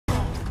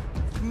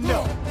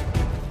No.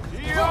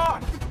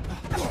 Yawn.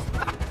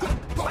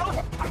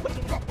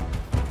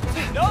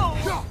 No.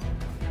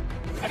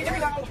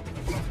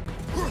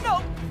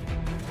 No.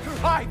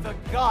 By the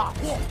gods.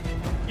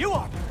 You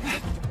are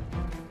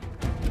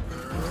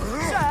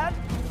sad,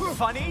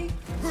 funny,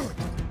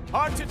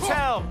 hard to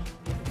tell.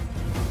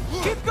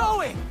 Keep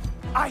going.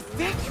 I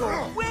think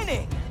you're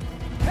winning.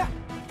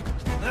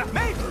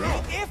 Maybe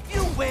if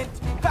you went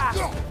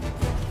faster.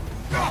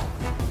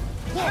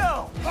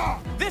 No,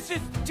 this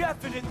is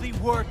definitely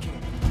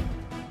working.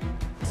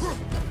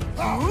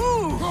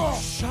 Ooh,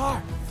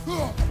 sharp.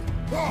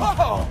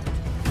 Oh,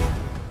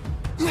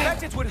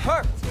 that it would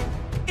hurt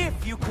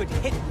if you could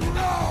hit me.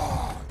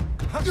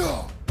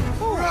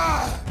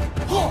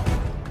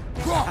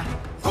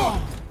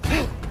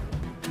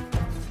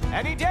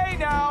 Any day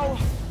now.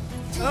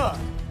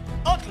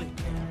 Ugly.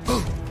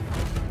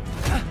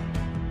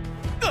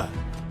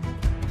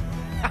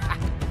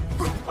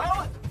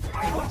 Well,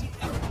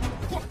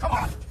 come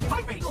on,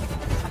 fight me.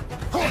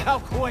 How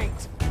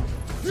quaint.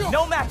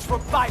 No match for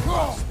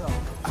Bifrost, though.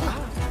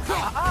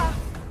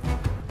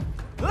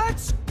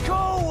 Let's go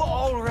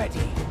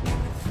already.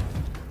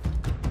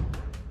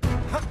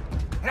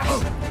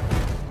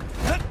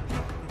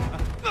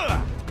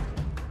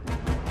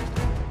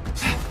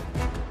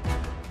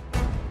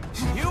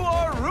 You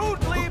are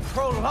rudely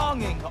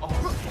prolonging all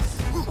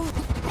this.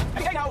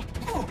 Hey, now.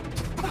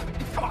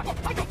 Come on,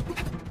 fight me.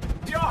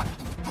 Yawn.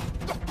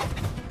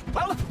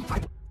 Well, I'm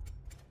waiting.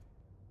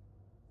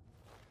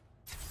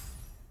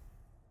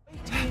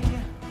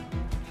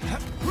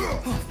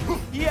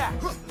 Yeah,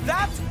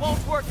 that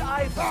won't work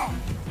either.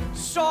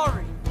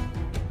 Sorry.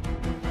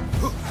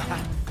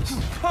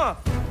 Huh.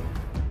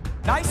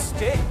 Nice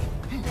stick.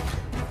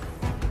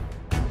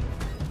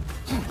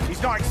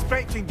 He's not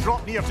expecting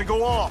drop near to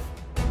go off.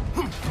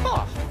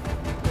 Huh.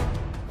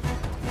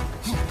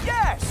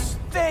 Yes,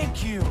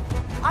 thank you.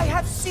 I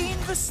have seen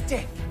the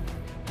stick.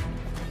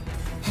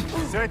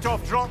 Set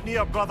off drop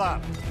near, brother.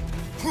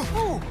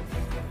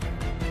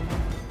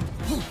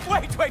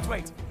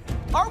 Wait.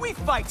 Are we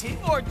fighting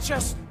or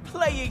just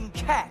playing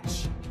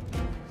catch?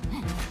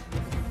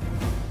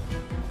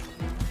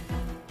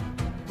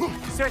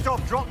 Set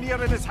off drop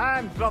near in his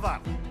hand, brother.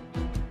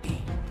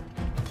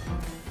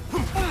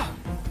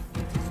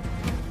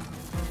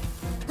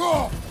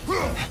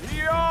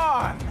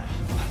 Yawn!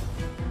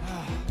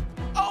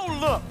 Oh,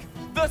 look!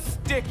 The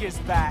stick is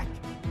back!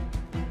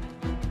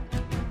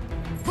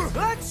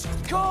 Let's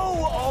go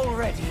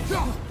already!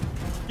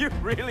 You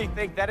really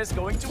think that is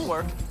going to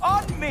work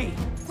on me?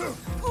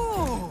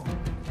 Ooh.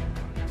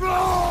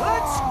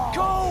 Let's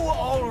go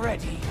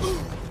already!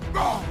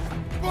 Come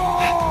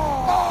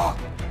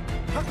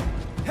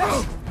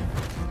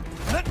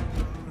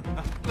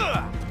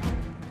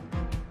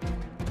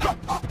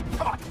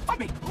on, fight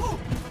me!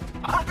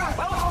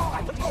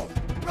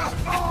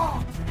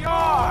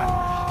 Yawn!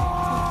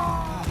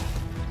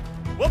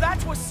 Well,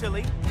 that was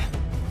silly.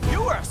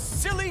 You are a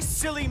silly,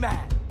 silly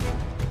man.